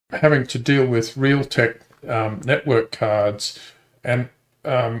having to deal with Realtek network cards, and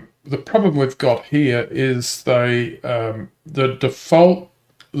the problem we've got here is the default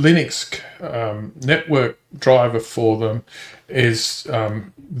Linux network driver for them is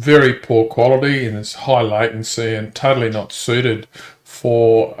very poor quality and is high latency and totally not suited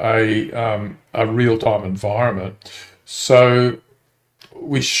for a real-time environment. So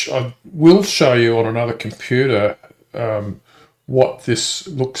I will show you on another computer what this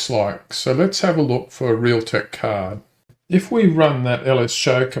looks like. So let's have a look for a Realtek card. If we run that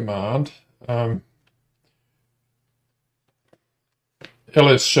ls-show command,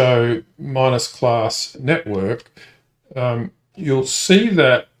 ls-show -class network, you'll see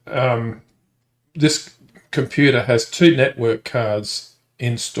that this computer has two network cards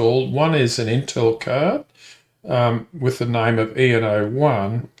installed. One is an Intel card with the name of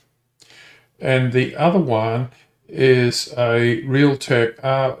EN01, and the other one is a Realtek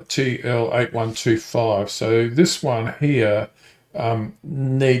RTL8125. So this one here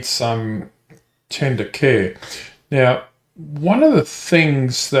needs some tender care. Now, one of the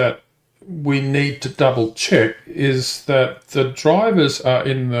things that we need to double check is that the drivers are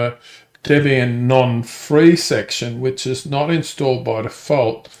in the Debian non-free section, which is not installed by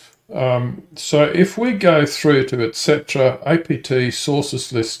default. So if we go through to etc. apt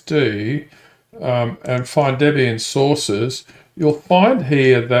sources list D and find Debian sources, you'll find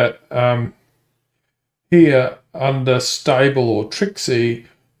here that here under stable or Trixie,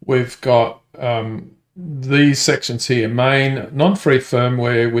 we've got these sections here: main, non-free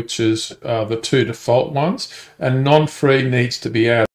firmware, which is the two default ones, and non-free needs to be added.